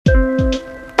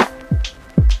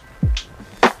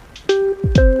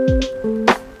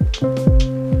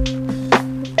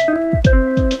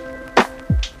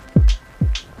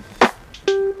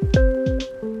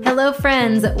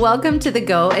friends, welcome to the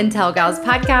Go and Tell Gals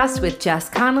podcast with Jess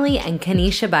Connolly and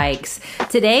Kanisha Bikes.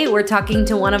 Today, we're talking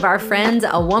to one of our friends,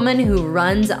 a woman who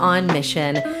runs on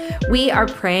mission. We are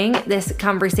praying this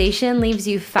conversation leaves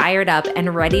you fired up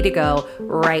and ready to go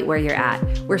right where you're at.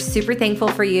 We're super thankful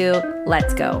for you.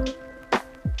 Let's go.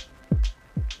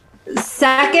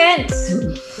 Second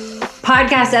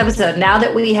podcast episode. Now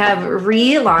that we have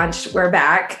relaunched, we're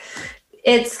back.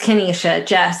 It's Kanisha,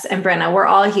 Jess, and Brenna. We're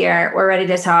all here. We're ready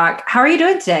to talk. How are you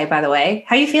doing today, by the way?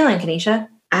 How are you feeling, Kanisha?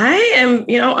 I am,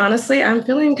 honestly, I'm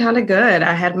feeling kind of good.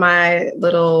 I had I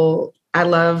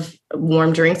love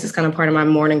warm drinks. It's kind of part of my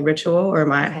morning ritual or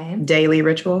my daily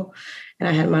ritual. And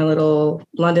I had my little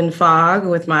London Fog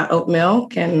with my oat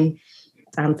milk, and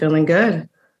I'm feeling good.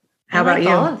 How about you?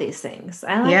 All of these things.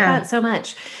 I like that so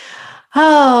much.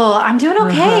 Oh, I'm doing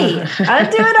okay.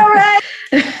 I'm doing all right.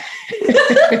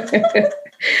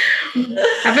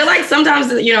 I feel like sometimes,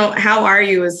 how are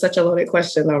you is such a loaded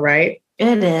question though, right?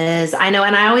 It is. I know.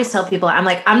 And I always tell people, I'm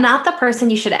like, I'm not the person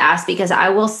you should ask because I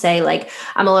will say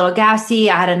I'm a little gassy.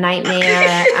 I had a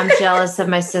nightmare. I'm jealous of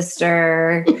my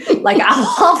sister.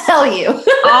 I'll tell you.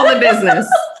 All the business.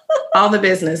 All the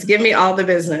business. Give me all the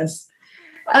business.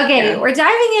 Okay, We're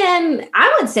diving in,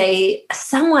 I would say,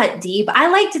 somewhat deep. I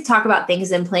like to talk about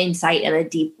things in plain sight in a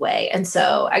deep way. And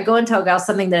so I go and tell gals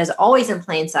something that is always in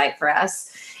plain sight for us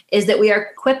is that we are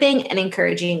equipping and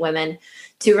encouraging women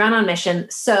to run on mission.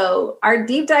 So our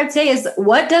deep dive today is,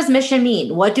 what does mission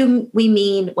mean? What do we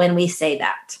mean when we say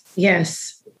that?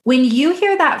 Yes. When you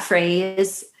hear that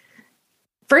phrase,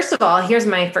 first of all, here's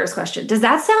my first question. Does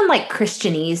that sound like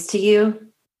Christianese to you?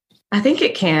 I think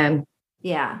it can.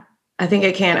 Yeah. I think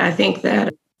it can. I think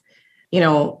that,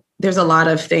 there's a lot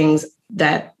of things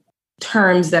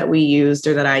terms that we used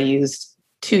or that I used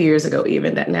 2 years ago,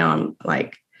 even that now I'm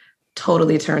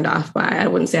totally turned off by. I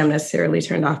wouldn't say I'm necessarily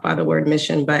turned off by the word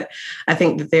mission, but I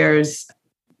think that there's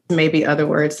maybe other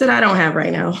words that I don't have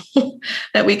right now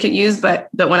that we could use. But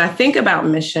when I think about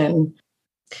mission,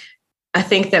 I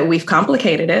think that we've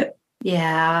complicated it.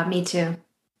 Yeah, me too.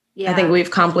 Yeah. I think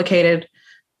we've complicated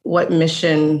what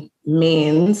mission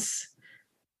means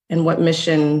and what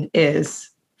mission is,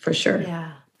 for sure.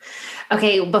 Yeah.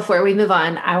 Okay, before we move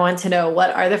on, I want to know,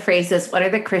 what are the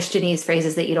Christianese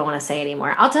phrases that you don't want to say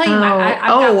anymore? I'll tell you.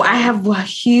 I have a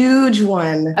huge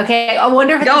one. Okay, I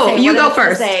wonder if you go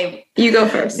first. You go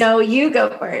first. No, you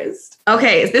go first.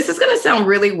 Okay, this is going to sound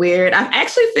really weird. I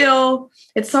actually feel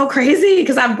it's so crazy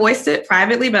because I've voiced it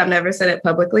privately, but I've never said it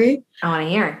publicly. I want to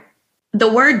hear. The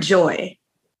word joy,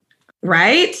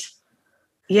 right?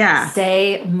 Yeah.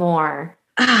 Say more.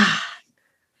 I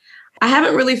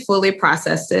haven't really fully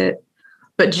processed it,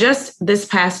 but just this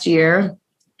past year,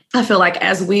 I feel like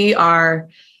as we've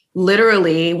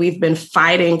been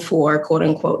fighting for quote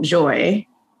unquote joy,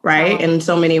 right? Oh. In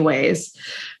so many ways,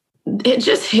 it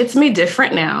just hits me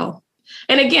different now.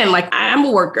 And again, I'm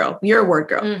a word girl. You're a word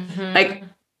girl. Mm-hmm.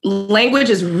 Language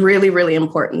is really, really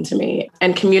important to me,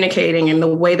 and communicating and the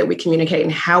way that we communicate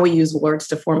and how we use words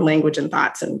to form language and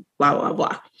thoughts and blah, blah,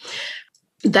 blah.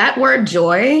 That word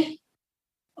joy,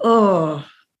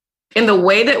 in the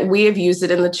way that we have used it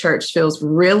in the church feels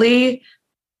really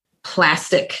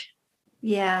plastic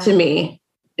to me.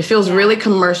 It feels really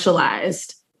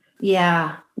commercialized.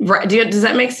 Yeah. Right. Does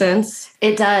that make sense?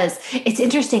 It does. It's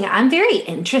interesting. I'm very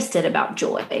interested about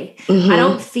joy.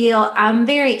 Mm-hmm. I'm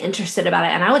very interested about it.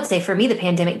 And I would say for me, the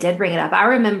pandemic did bring it up. I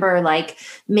remember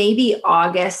maybe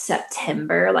August,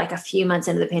 September, a few months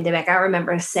into the pandemic, I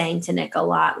remember saying to Nick a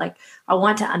lot, I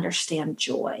want to understand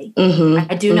joy.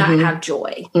 Mm-hmm. I do not have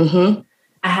joy. Mm-hmm.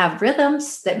 I have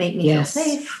rhythms that make me feel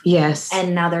safe. Yes.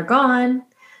 And now they're gone.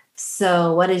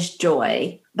 So what is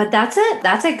joy? But that's it.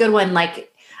 That's a good one.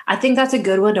 I think that's a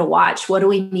good one to watch. What do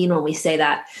we mean when we say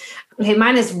that? Okay,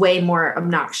 mine is way more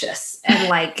obnoxious. And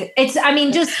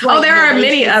there are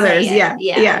many others.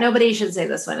 Yeah. Nobody should say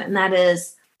this one. And that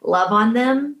is love on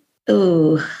them.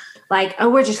 Ooh.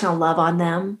 We're just going to love on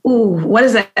them. Ooh, what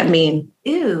does that mean?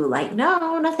 Ooh,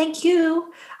 no, thank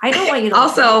you. I don't want you to.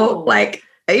 Also,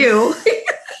 ew.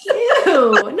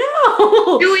 Ew,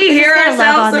 no. Do we hear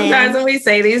ourselves sometimes when we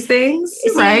say these things?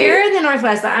 Right? You're in the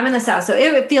Northwest, but I'm in the South. So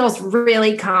it feels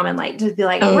really common, to be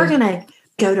we're going to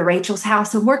go to Rachel's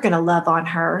house and we're going to love on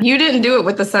her. You didn't do it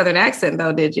with the Southern accent,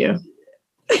 though, did you?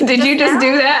 Did you just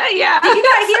do that? Yeah. Did you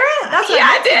not hear it? That's what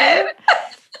I did.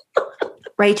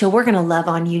 Rachel, we're going to love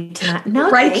on you tonight.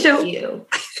 No, Rachel. Thank you.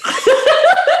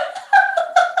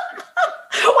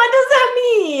 What does that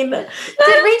mean?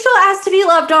 Did Rachel ask to be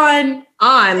loved on?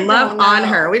 Love on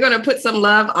her. We're going to put some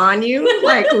love on you?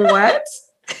 What?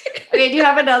 Okay, do you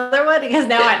have another one? Because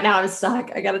now I'm stuck.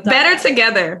 I got to Better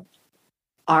together.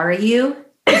 Are you?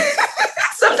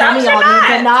 Sometimes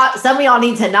you're not. Some of y'all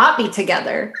need to not be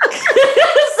together.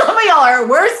 Some of y'all are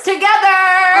worse together.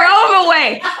 Throw them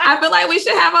away. I feel like we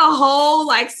should have a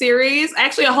whole series,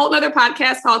 actually a whole nother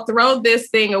podcast called Throw This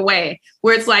Thing Away,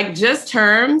 where it's like just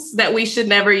terms that we should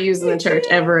never use in the church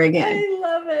ever again. I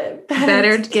love it.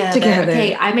 Better together.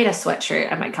 Okay, I made a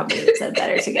sweatshirt at my company that said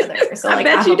better together. So I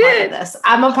bet I'm you a part did. of this.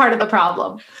 I'm a part of the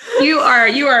problem. You are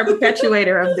a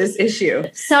perpetuator of this issue.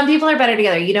 Some people are better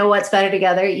together. You know what's better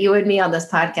together? You and me on this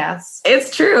podcast.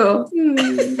 It's true.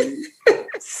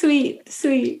 Sweet.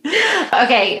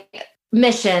 Okay,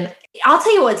 mission. I'll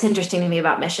tell you what's interesting to me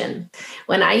about mission.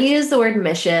 When I use the word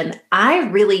mission, I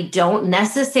really don't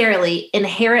necessarily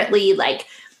inherently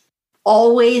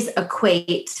always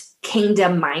equate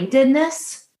kingdom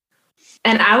mindedness.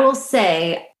 And I will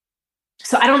say,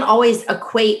 so I don't always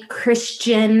equate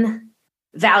Christian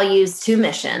values to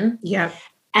mission. Yeah.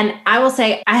 And I will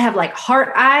say I have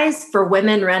heart eyes for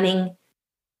women running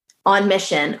on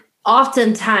mission.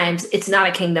 Oftentimes it's not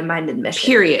a kingdom minded mission.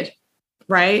 Period.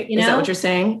 Right? You know? Is that what you're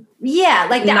saying? Yeah.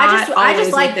 That. I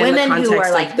just like women who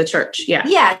are the church. Yeah.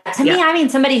 Yeah. To me, I mean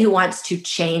somebody who wants to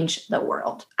change the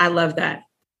world. I love that.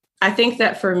 I think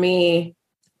that for me,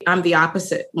 I'm the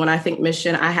opposite. When I think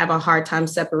mission, I have a hard time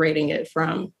separating it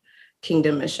from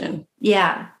kingdom mission.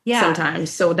 Yeah.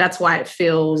 Sometimes. So that's why it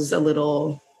feels a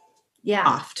little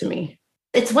off to me.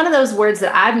 It's one of those words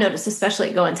that I've noticed, especially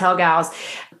at Go and Tell Gals,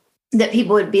 that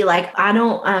people would be like, I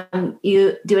don't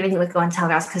you do anything with Go and Tell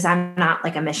Gals because I'm not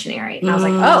a missionary. And I was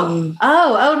like, no.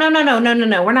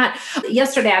 We're not.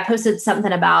 Yesterday I posted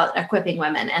something about equipping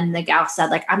women and the gal said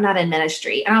I'm not in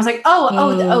ministry. And I was like,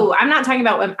 I'm not talking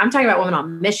about women. I'm talking about women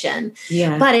on mission.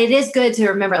 Yeah. But it is good to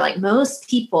remember most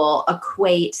people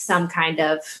equate some kind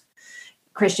of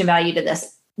Christian value to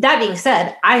this. That being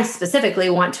said, I specifically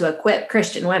want to equip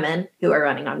Christian women who are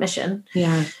running on mission.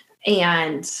 Yeah.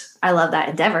 And I love that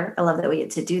endeavor. I love that we get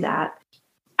to do that.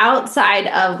 Outside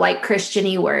of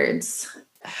Christian-y words,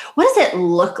 what does it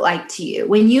look like to you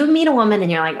when you meet a woman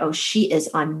and you're like, oh, she is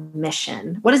on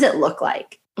mission? What does it look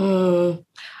like? Guys,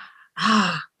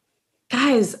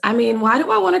 I mean, why do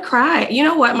I want to cry? You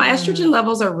know what? My estrogen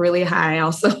levels are really high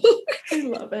also. I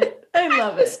love it.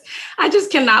 I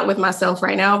just cannot with myself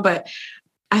right now. But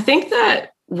I think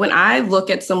that when I look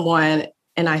at someone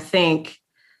and I think,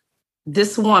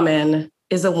 this woman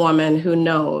is a woman who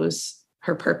knows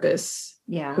her purpose,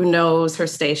 who knows her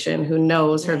station, who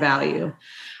knows her value.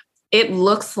 It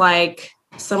looks like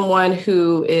someone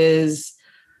who is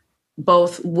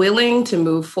both willing to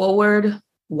move forward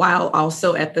while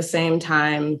also at the same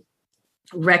time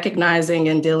recognizing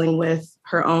and dealing with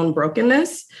her own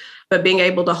brokenness, but being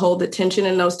able to hold the tension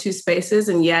in those two spaces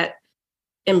and yet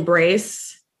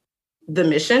embrace the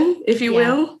mission, if you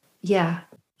will. Yeah.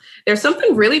 There's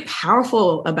something really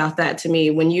powerful about that to me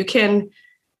when you can,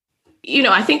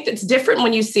 I think it's different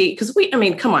when you see, because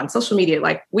come on, social media,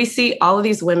 we see all of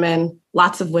these women,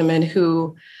 lots of women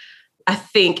who I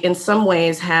think in some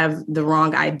ways have the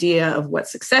wrong idea of what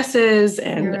success is.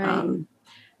 And,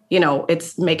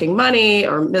 it's making money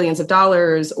or millions of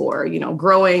dollars or,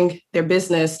 growing their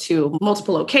business to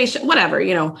multiple locations, whatever,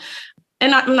 And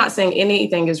I'm not saying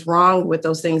anything is wrong with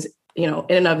those things, in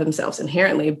and of themselves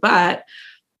inherently, but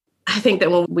I think that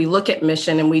when we look at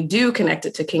mission and we do connect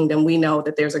it to kingdom, we know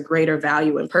that there's a greater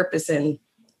value and purpose in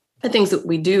the things that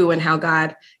we do and how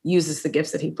God uses the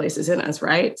gifts that he places in us,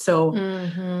 right? So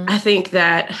I think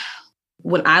that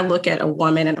when I look at a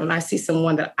woman and when I see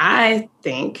someone that I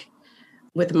think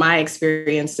with my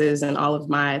experiences and all of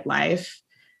my life,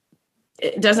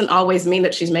 it doesn't always mean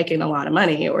that she's making a lot of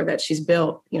money or that she's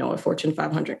built, a Fortune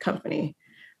 500 company.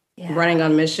 Running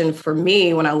on mission for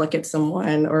me, when I look at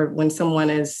someone or when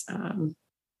someone is,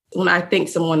 when I think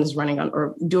someone is running on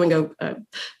or doing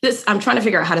this, I'm trying to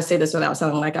figure out how to say this without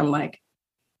sounding like I'm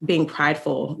being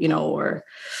prideful, or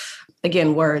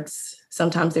again, words,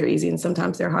 sometimes they're easy and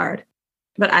sometimes they're hard.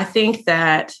 But I think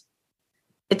that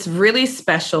it's really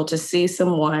special to see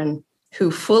someone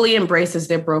who fully embraces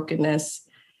their brokenness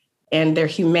and their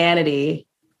humanity,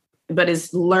 but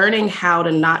is learning how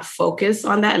to not focus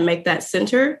on that and make that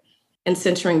center and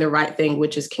centering the right thing,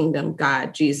 which is kingdom,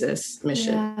 God, Jesus,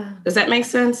 mission. Yeah. Does that make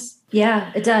sense?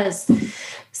 Yeah, it does.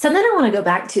 Something I want to go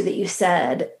back to that you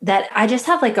said that I just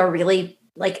have a really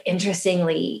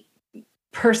interestingly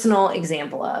personal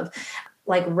example of,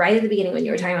 right at the beginning when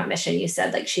you were talking about mission, you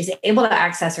said she's able to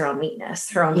access her own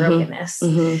weakness, her own brokenness.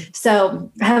 Mm-hmm.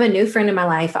 So I have a new friend in my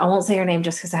life. I won't say her name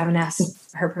just because I haven't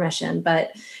asked her permission,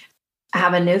 but I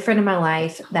have a new friend in my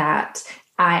life that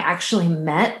I actually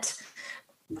met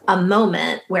a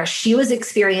moment where she was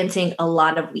experiencing a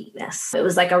lot of weakness. It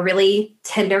was like a really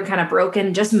tender, kind of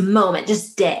broken just moment,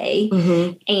 just day.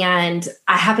 Mm-hmm. And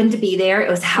I happened to be there. It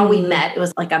was how we met. It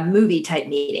was like a movie type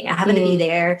meeting. I happened to be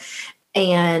there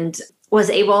and was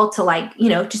able to like, you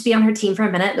know, just be on her team for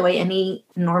a minute the way any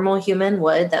normal human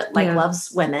would that like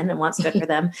loves women and wants good for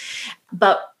them.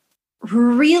 But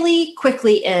really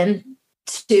quickly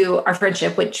into our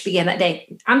friendship, which began that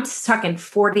day, I'm talking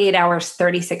 48 hours,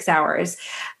 36 hours,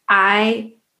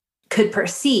 I could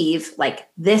perceive like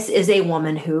this is a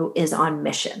woman who is on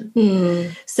mission.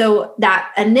 So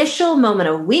that initial moment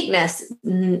of weakness,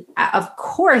 of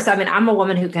course, I mean, I'm a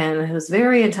woman who's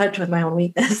very in touch with my own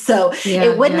weakness. So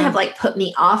it wouldn't have like put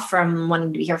me off from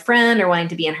wanting to be her friend or wanting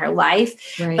to be in her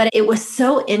life. Right. But it was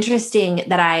so interesting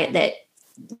that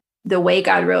the way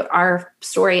God wrote our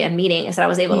story and meeting is that I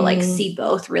was able to like see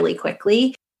both really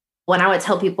quickly. When I would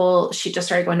tell people, she just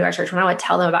started going to our church, when I would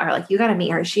tell them about her, like, you got to meet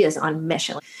her. She is on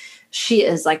mission. She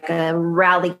is like a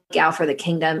rally gal for the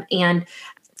kingdom. And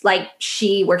like,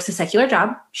 she works a secular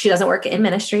job. She doesn't work in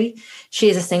ministry. She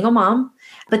is a single mom.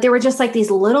 But there were just like these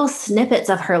little snippets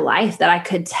of her life that I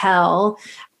could tell,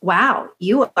 wow,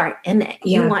 you are in it.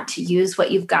 You want to use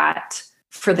what you've got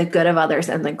for the good of others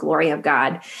and the glory of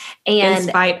God. And in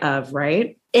spite of,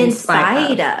 right? In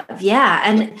spite of. Yeah.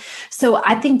 And so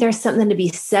I think there's something to be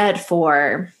said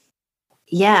for,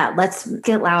 let's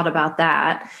get loud about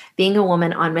that. Being a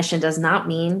woman on mission does not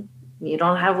mean you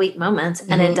don't have weak moments.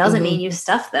 And it doesn't mean you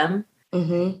stuff them.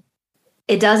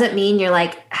 It doesn't mean you're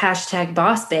like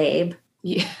 #boss babe.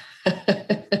 Yeah.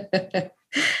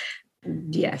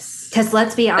 Yes. Because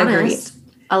let's be honest,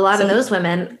 a lot of those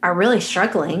women are really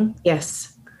struggling. Yes.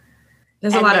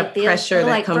 There's a lot of pressure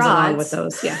that comes along with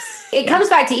those. Yes. It comes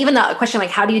back to even the question, like,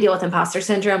 how do you deal with imposter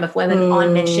syndrome of women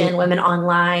on mission, women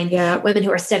online, women who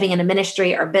are stepping into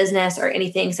ministry or business or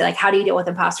anything? So like, how do you deal with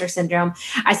imposter syndrome?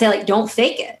 I say like, don't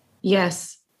fake it.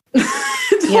 Yes.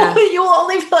 You will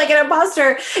only feel like an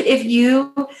imposter if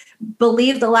you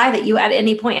believe the lie that you at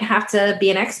any point have to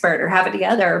be an expert or have it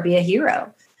together or be a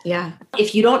hero. Yeah.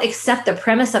 If you don't accept the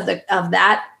premise of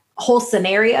that whole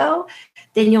scenario,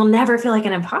 then you'll never feel like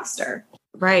an imposter.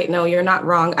 Right. No, you're not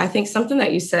wrong. I think something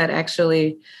that you said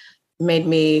actually made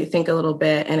me think a little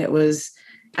bit. And it was,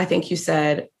 I think you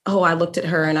said, I looked at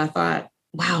her and I thought,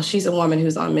 wow, she's a woman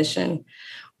who's on mission.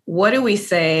 What do we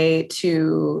say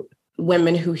to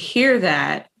women who hear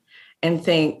that and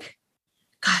think,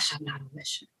 gosh, I'm not on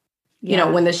mission? You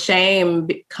know, when the shame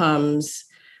comes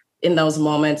in those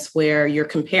moments where you're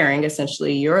comparing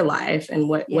essentially your life and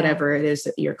whatever it is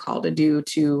that you're called to do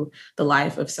to the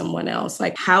life of someone else.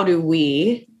 Like, how do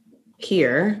we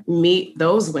here meet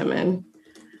those women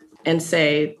and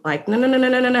say like, no,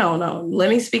 let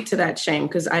me speak to that shame.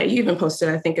 Because you even posted,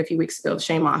 I think a few weeks ago,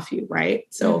 shame off you, right?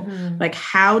 So like,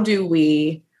 how do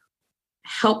we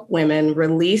help women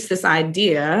release this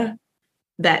idea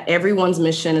that everyone's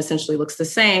mission essentially looks the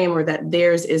same or that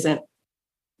theirs isn't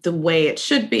the way it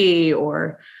should be?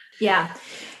 Or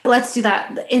let's do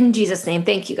that in Jesus' name.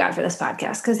 Thank you, God, for this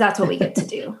podcast, because that's what we get to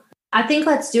do. I think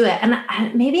let's do it.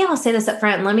 And maybe I'll say this up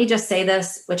front. Let me just say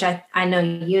this, which I know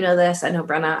you know this. I know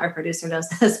Brenna, our producer, knows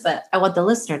this, but I want the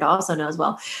listener to also know as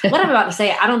well. What I'm about to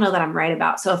say, I don't know that I'm right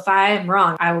about. So if I'm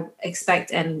wrong, I will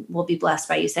expect and will be blessed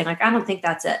by you saying like, I don't think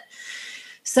that's it.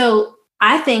 So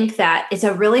I think that it's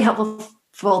a really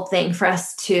helpful thing for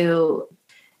us to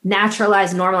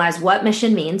naturalize, normalize what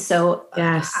mission means. So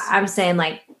I'm saying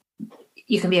like,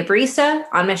 you can be a barista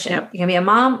on mission. You can be a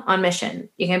mom on mission.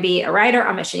 You can be a writer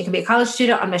on mission. You can be a college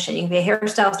student on mission. You can be a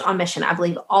hairstylist on mission. I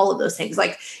believe all of those things,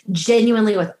 like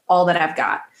genuinely with all that I've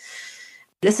got.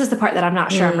 This is the part that I'm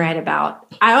not sure I'm right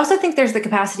about. I also think there's the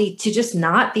capacity to just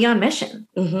not be on mission,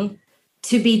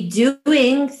 to be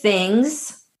doing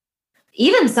things,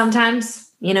 even sometimes,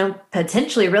 you know,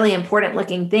 potentially really important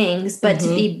looking things, but to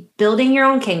be building your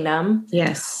own kingdom.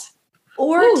 Yes.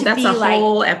 Or to that's be a like,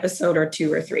 whole episode or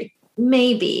 2 or 3.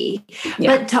 Maybe,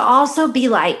 but to also be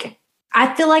like,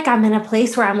 I feel like I'm in a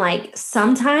place where I'm like,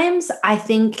 sometimes I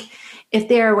think if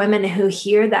there are women who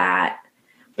hear that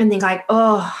and think like,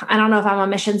 oh, I don't know if I'm on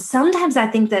mission. Sometimes I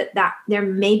think that there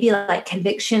may be like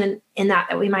conviction in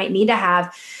that we might need to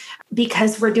have,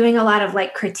 because we're doing a lot of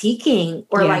like critiquing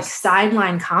or like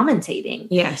sideline commentating.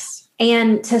 Yes.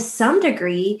 And to some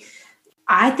degree,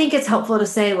 I think it's helpful to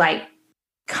say like,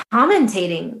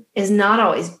 commentating is not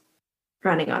always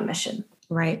running on mission.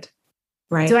 Right.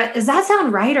 Does that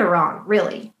sound right or wrong?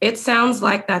 Really? It sounds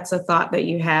like that's a thought that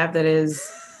you have that is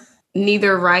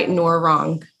neither right nor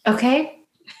wrong. Okay.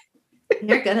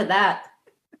 You're good at that.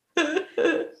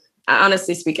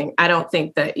 Honestly speaking, I don't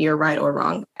think that you're right or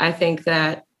wrong. I think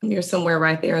that You're somewhere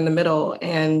right there in the middle.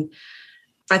 And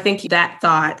I think that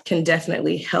thought can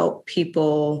definitely help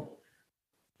people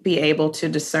be able to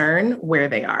discern where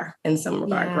they are in some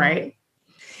regard, right?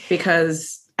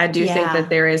 Because I do think that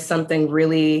there is something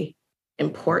really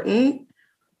important.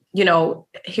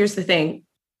 Here's the thing.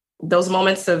 Those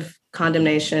moments of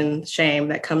condemnation, shame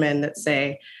that come in that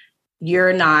say,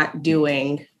 you're not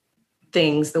doing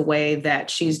things the way that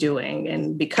she's doing.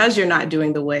 And because you're not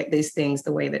doing these things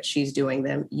the way that she's doing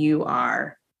them, you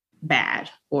are bad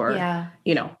or,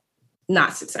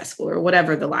 not successful or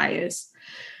whatever the lie is.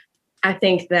 I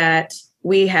think that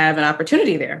we have an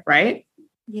opportunity there, right?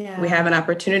 Yeah. We have an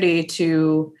opportunity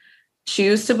to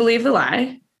choose to believe the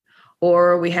lie,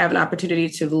 or we have an opportunity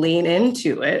to lean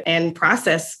into it and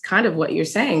process kind of what you're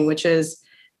saying, which is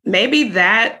maybe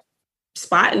that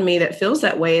spot in me that feels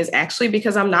that way is actually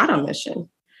because I'm not on mission.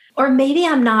 Or maybe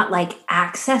I'm not like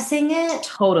accessing it.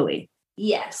 Totally.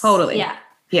 Yes. Totally. Yeah.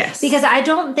 Yes. Because I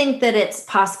don't think that it's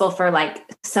possible for like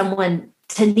someone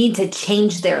to need to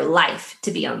change their life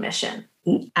to be on mission.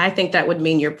 I think that would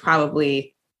mean you're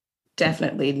probably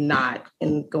definitely not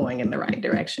going in the right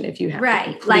direction if you have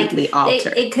to completely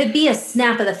alter. It could be a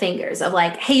snap of the fingers of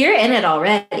like, hey, you're in it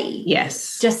already.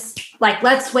 Yes. Just like,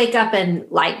 let's wake up and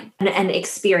and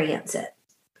experience it.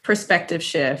 Perspective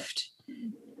shift.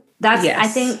 That's,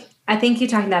 yes. I think you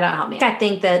talking that out helped me. I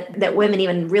think that women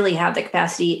even really have the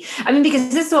capacity. I mean,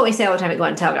 because this is what we say all the time at Go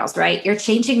and Tell Gals, right? You're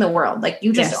changing the world. Like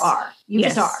you just are. You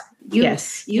just are.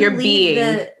 You're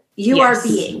being. You are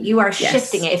being. You are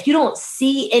shifting it. If you don't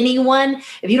see anyone,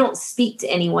 if you don't speak to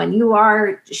anyone, you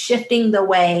are shifting the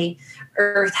way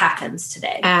Earth happens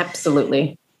today.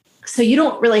 Absolutely. So you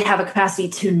don't really have a capacity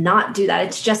to not do that.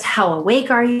 It's just how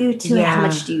awake are you to it? How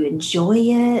much do you enjoy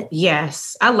it?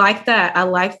 Yes. I like that. I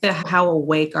like the how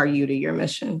awake are you to your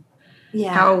mission?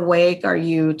 Yeah. How awake are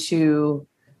you to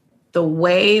the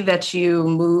way that you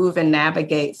move and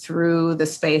navigate through the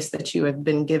space that you have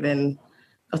been given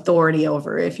authority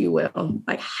over, if you will?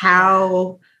 Like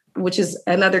how, which is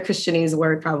another Christianese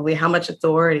word probably, how much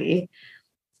authority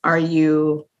are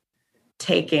you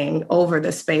taking over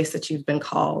the space that you've been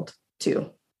called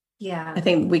to? Yeah. I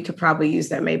think we could probably use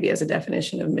that maybe as a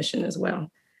definition of mission as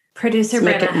well. Producer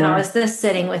Brenna, how is this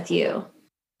sitting with you?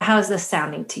 How is this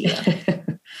sounding to you?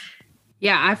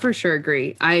 Yeah, I for sure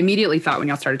agree. I immediately thought when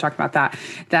y'all started talking about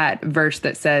that verse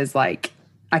that says like,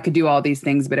 I could do all these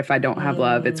things, but if I don't have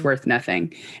love, it's worth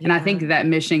nothing. And I think that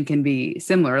mission can be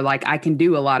similar. Like I can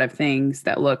do a lot of things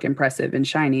that look impressive and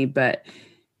shiny, but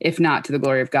if not to the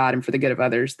glory of God and for the good of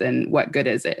others, then what good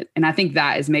is it? And I think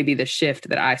that is maybe the shift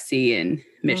that I see in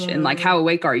mission. Like how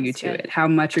awake are you to it? How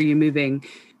much are you moving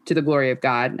to the glory of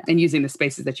God and using the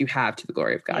spaces that you have to the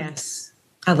glory of God? Yes.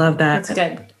 I love that. That's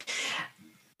good.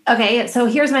 Okay. So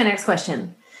here's my next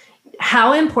question.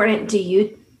 How important do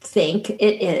you think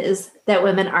it is that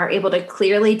women are able to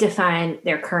clearly define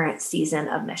their current season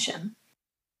of mission?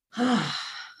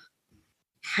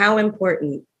 How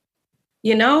important?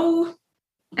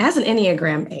 As an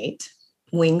Enneagram 8,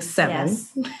 wing 7,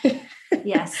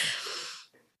 yes.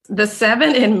 The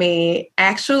 7 in me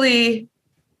actually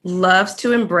loves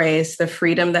to embrace the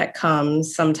freedom that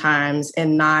comes sometimes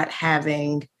in not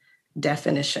having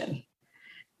definition,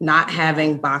 not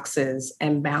having boxes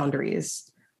and boundaries,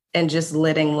 and just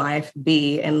letting life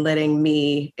be and letting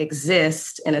me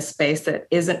exist in a space that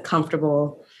isn't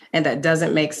comfortable and that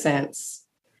doesn't make sense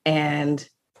and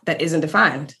that isn't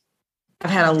defined. I've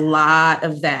had a lot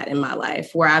of that in my life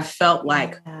where I've felt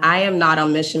like I am not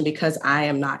on mission because I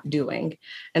am not doing.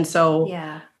 And so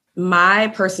my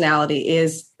personality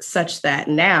is such that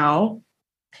now,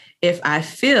 if I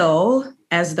feel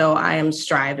as though I am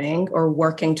striving or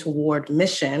working toward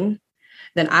mission,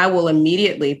 then I will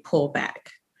immediately pull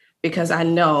back because I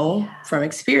know from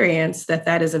experience that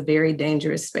that is a very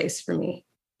dangerous space for me.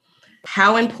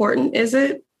 How important is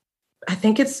it? I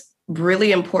think it's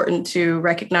really important to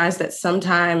recognize that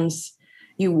sometimes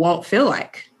you won't feel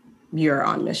like you're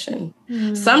on mission.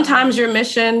 Mm. Sometimes your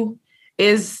mission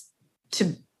is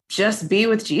to just be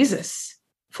with Jesus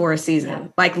for a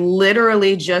season, like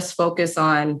literally just focus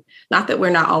on, not that we're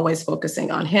not always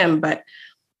focusing on him, but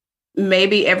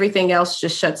maybe everything else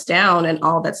just shuts down and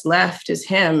all that's left is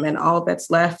him. And all that's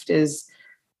left is,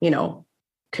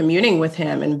 communing with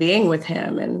him and being with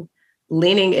him and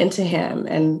leaning into him.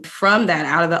 And from that,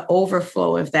 out of the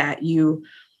overflow of that, you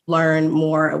learn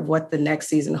more of what the next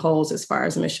season holds as far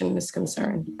as mission is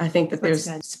concerned. I think that there's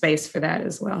space for that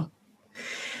as well.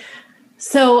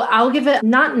 So I'll give it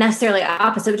not necessarily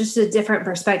opposite, but just a different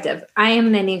perspective. I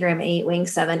am an Enneagram 8, wing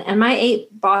 7, and my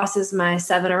 8 bosses my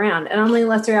 7 around and only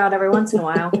lets her out every once in a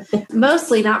while.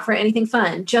 Mostly not for anything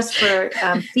fun, just for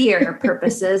fear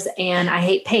purposes. And I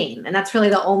hate pain. And that's really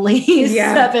the only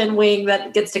 7 wing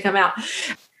that gets to come out.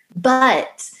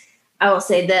 But I will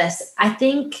say this. I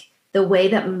think the way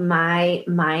that my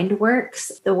mind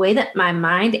works, the way that my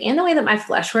mind and the way that my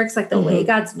flesh works, like the way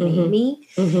God's made me,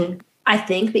 I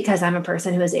think because I'm a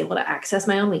person who is able to access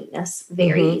my own weakness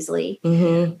very easily.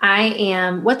 I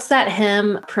am, what's that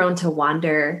hymn? Prone to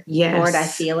wander. Yes. Lord, I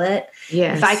feel it.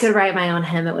 Yes. If I could write my own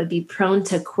hymn, it would be prone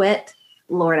to quit.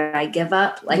 Lord, I give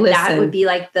up. Like that would be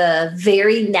like the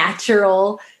very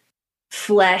natural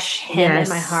flesh hymn in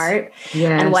my heart.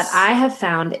 Yes. And what I have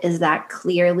found is that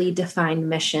clearly defined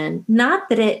mission, not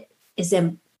that it is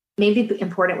maybe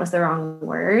important was the wrong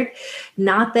word.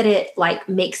 Not that it like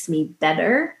makes me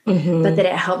better, but that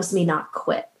it helps me not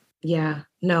quit. Yeah,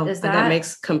 no, that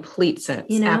makes complete sense.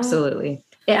 You know? Absolutely.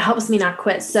 It helps me not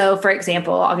quit. So for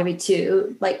example, I'll give you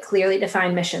 2 like clearly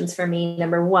defined missions for me.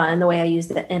 Number 1, the way I use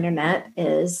the internet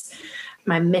is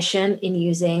my mission in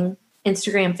using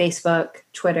Instagram, Facebook,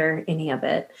 Twitter, any of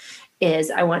it is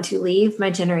I want to leave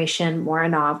my generation more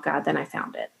in awe of God than I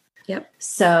found it. Yep.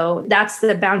 So that's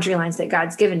the boundary lines that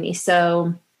God's given me.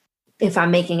 So if I'm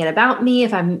making it about me,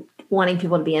 if I'm wanting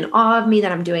people to be in awe of me,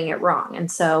 then I'm doing it wrong.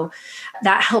 And so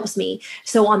that helps me.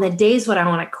 So on the days when I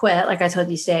want to quit, like I told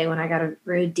you today, when I got a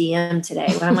rude DM today,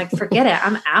 when I'm like, forget it,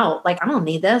 I'm out. Like, I don't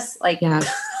need this. Like,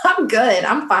 I'm good.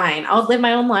 I'm fine. I'll live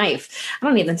my own life. I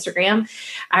don't need Instagram.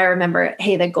 I remember,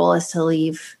 hey, the goal is to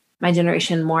leave my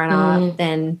generation more in awe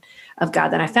of God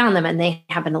than I found them. And they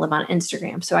happen to live on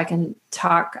Instagram. So I can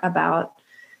talk about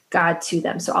God to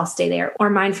them. So I'll stay there. Or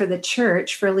mine for the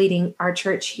church, for leading our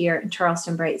church here in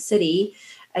Charleston, Bright City.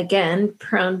 Again,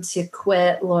 prone to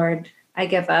quit. Lord, I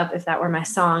give up. If that were my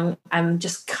song, I'm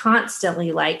just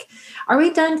constantly like, are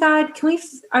we done, God?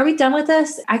 Are we done with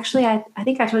this? Actually, I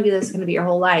think I told you this is going to be your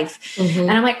whole life.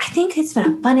 And I'm like, I think it's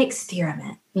been a fun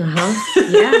experiment. Yeah.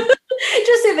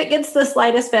 Just if it gets the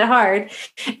slightest bit hard.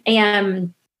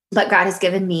 But God has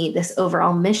given me this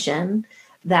overall mission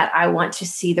that I want to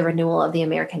see the renewal of the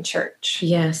American church.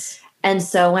 Yes. And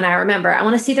so when I remember, I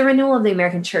want to see the renewal of the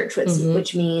American church,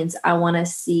 which means I want to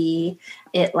see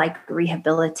it like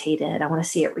rehabilitated. I want to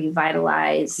see it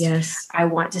revitalized. Yes. I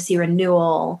want to see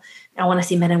renewal. I want to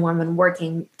see men and women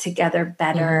working together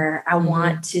better. I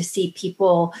want to see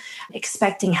people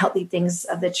expecting healthy things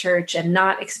of the church and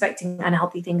not expecting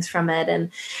unhealthy things from it.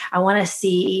 And I want to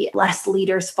see less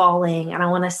leaders falling, and I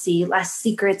want to see less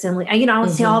secrets. And, I want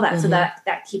to see all that. So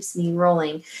that keeps me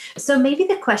rolling. So maybe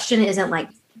the question isn't like,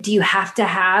 do you have to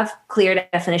have clear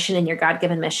definition in your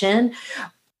God-given mission?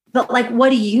 But like, what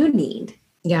do you need?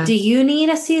 Yeah. Do you need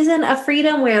a season of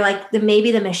freedom where like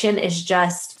maybe the mission is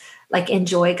just like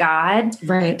enjoy God,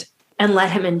 right, and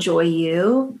let him enjoy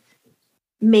you?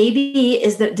 Maybe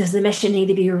does the mission need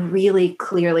to be really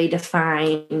clearly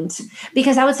defined?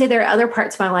 Because I would say there are other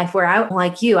parts of my life where I'm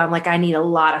like you, I'm like, I need a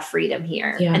lot of freedom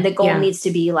here. Yeah, and the goal needs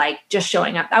to be like just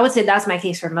showing up. I would say that's my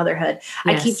case for motherhood.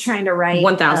 Yes. I keep trying to write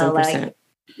 1,000%.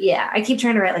 I keep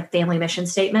trying to write like family mission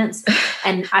statements.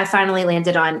 And I finally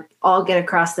landed on all get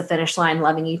across the finish line,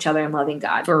 loving each other and loving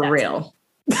God. For real.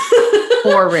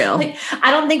 For real. Like, I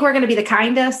don't think we're going to be the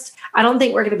kindest. I don't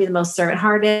think we're going to be the most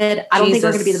servant-hearted. I don't think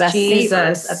we're going to be the best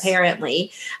savers,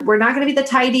 apparently. We're not going to be the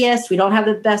tidiest. We don't have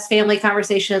the best family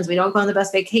conversations. We don't go on the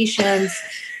best vacations.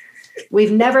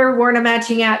 We've never worn a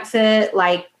matching outfit.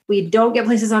 Like, we don't get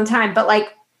places on time. But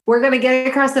like, we're going to get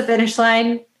across the finish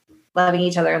line, loving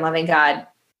each other and loving God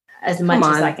as much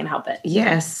as I can help it.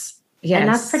 Yes. Yes. And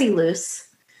that's pretty loose.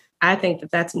 I think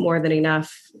that's more than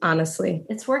enough, honestly.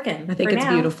 It's working. I think it's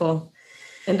beautiful.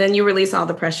 And then you release all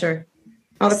the pressure.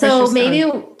 So maybe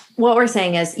what we're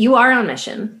saying is you are on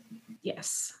mission.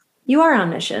 Yes. You are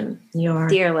on mission. You are.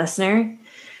 Dear listener,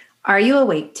 are you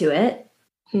awake to it?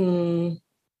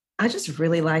 I just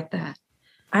really like that.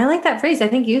 I like that phrase. I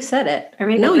think you said it.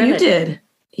 No, you did.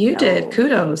 You did.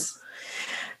 Kudos.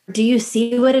 Do you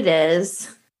see what it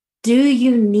is? Do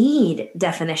you need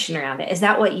definition around it? Is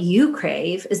that what you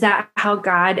crave? Is that how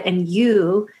God and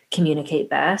you communicate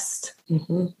best?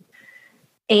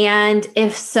 And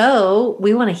if so,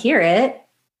 we want to hear it.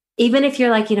 Even if you're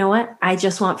like, you know what? I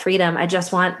just want freedom. I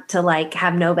just want to like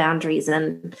have no boundaries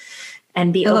and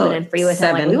be open and free with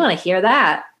him. Like, we want to hear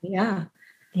that. Yeah.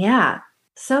 Yeah.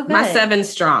 So good. My 7's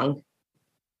strong.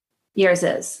 Yours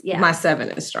is. Yeah. My 7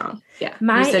 is strong. Yeah.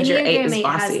 My you said your 8 is Enneagram 8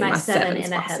 bossy. has my 7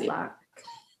 in a headlock.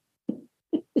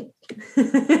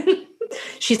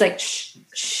 She's like,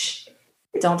 shh,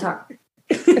 don't talk.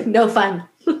 No fun.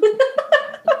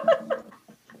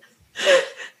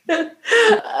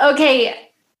 Okay.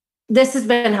 This has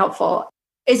been helpful.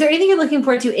 Is there anything you're looking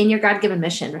forward to in your God-given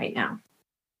mission right now?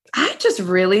 I just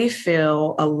really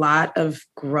feel a lot of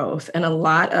growth and a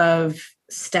lot of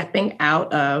stepping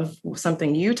out of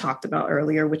something you talked about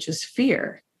earlier, which is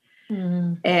fear.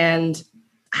 And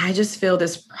I just feel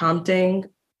this prompting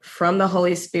from the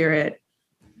Holy Spirit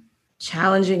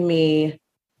challenging me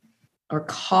or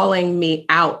calling me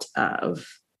out of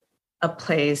a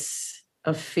place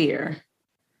of fear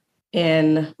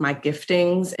in my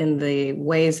giftings, in the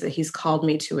ways that he's called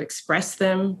me to express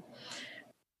them.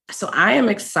 So I am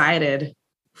excited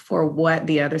for what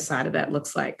the other side of that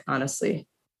looks like, honestly,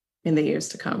 in the years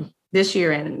to come, this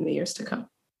year and in the years to come.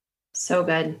 So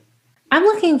good. I'm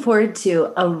looking forward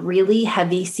to a really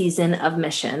heavy season of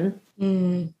mission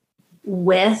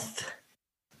with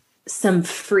some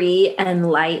free and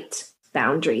light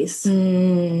boundaries.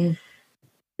 The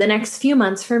next few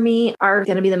months for me are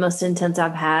going to be the most intense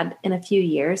I've had in a few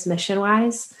years,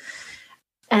 mission-wise.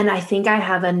 And I think I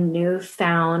have a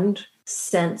newfound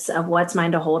sense of what's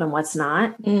mine to hold and what's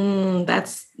not.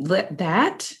 That's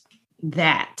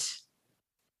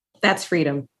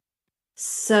freedom.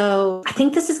 So I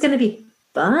think this is going to be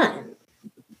fun.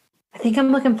 I think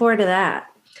I'm looking forward to that.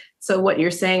 So what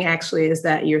you're saying actually is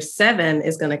that your 7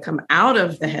 is going to come out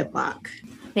of the headlock.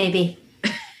 Maybe.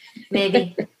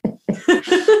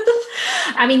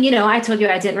 I mean, I told you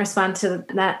I didn't respond to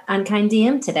that unkind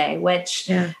DM today, which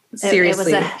seriously, it was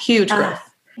a huge growth.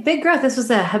 Big growth. This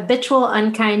was a habitual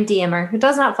unkind DMer who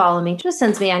does not follow me, just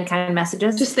sends me unkind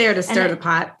messages. Just there to stir the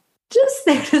pot. Just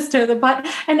there to stir the pot.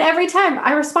 And every time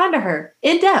I respond to her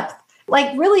in depth,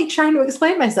 like really trying to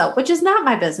explain myself, which is not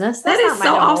my business. That is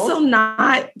so also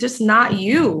not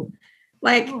you.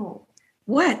 Like,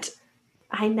 what?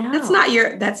 I know.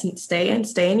 Stay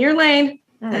in your lane.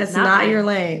 That's not your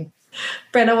lane.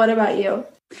 Brenna, what about you?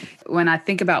 When I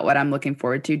think about what I'm looking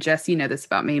forward to, Jess, you know this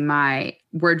about me, my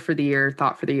word for the year,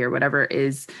 thought for the year, whatever,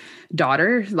 is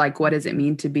daughter. Like, what does it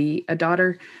mean to be a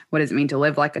daughter? What does it mean to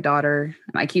live like a daughter?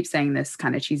 And I keep saying this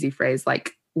kind of cheesy phrase,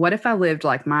 like, what if I lived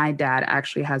like my dad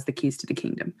actually has the keys to the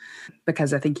kingdom?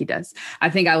 Because I think he does. I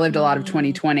think I lived a lot of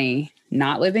 2020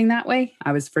 not living that way.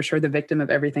 I was for sure the victim of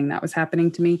everything that was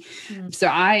happening to me. So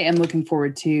I am looking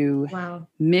forward to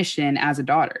mission as a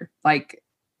daughter, like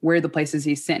where are the places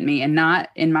he sent me, and not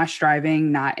in my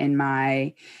striving, not in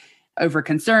my over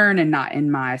concern, and not in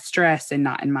my stress, and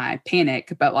not in my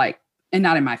panic, but like, and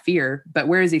not in my fear, but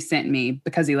where has he sent me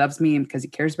because he loves me and because he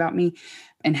cares about me?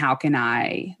 And how can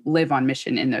I live on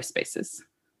mission in those spaces?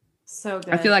 So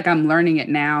good. I feel like I'm learning it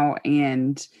now,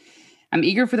 and I'm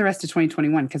eager for the rest of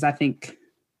 2021 because I think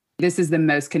this is the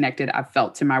most connected I've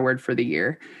felt to my word for the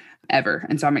year ever.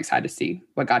 And so I'm excited to see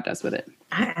what God does with it.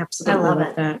 I absolutely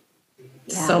love that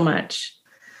so much.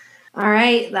 All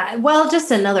right. Well,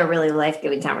 just another really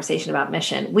life-giving conversation about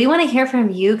mission. We want to hear from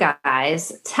you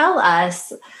guys. Tell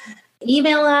us,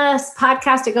 email us,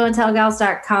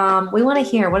 podcast@goandtellgals.com. We want to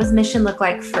hear, what does mission look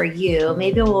like for you?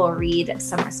 Maybe we'll read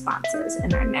some responses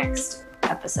in our next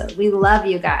episode. We love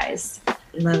you guys.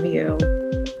 Love you.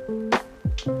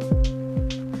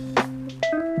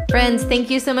 Friends, thank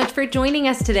you so much for joining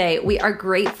us today. We are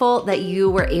grateful that you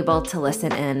were able to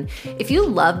listen in. If you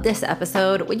loved this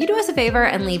episode, would you do us a favor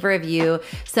and leave a review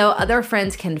so other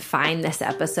friends can find this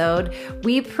episode?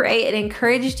 We pray it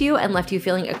encouraged you and left you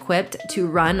feeling equipped to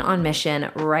run on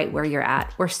mission right where you're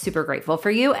at. We're super grateful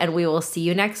for you, and we will see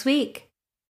you next week.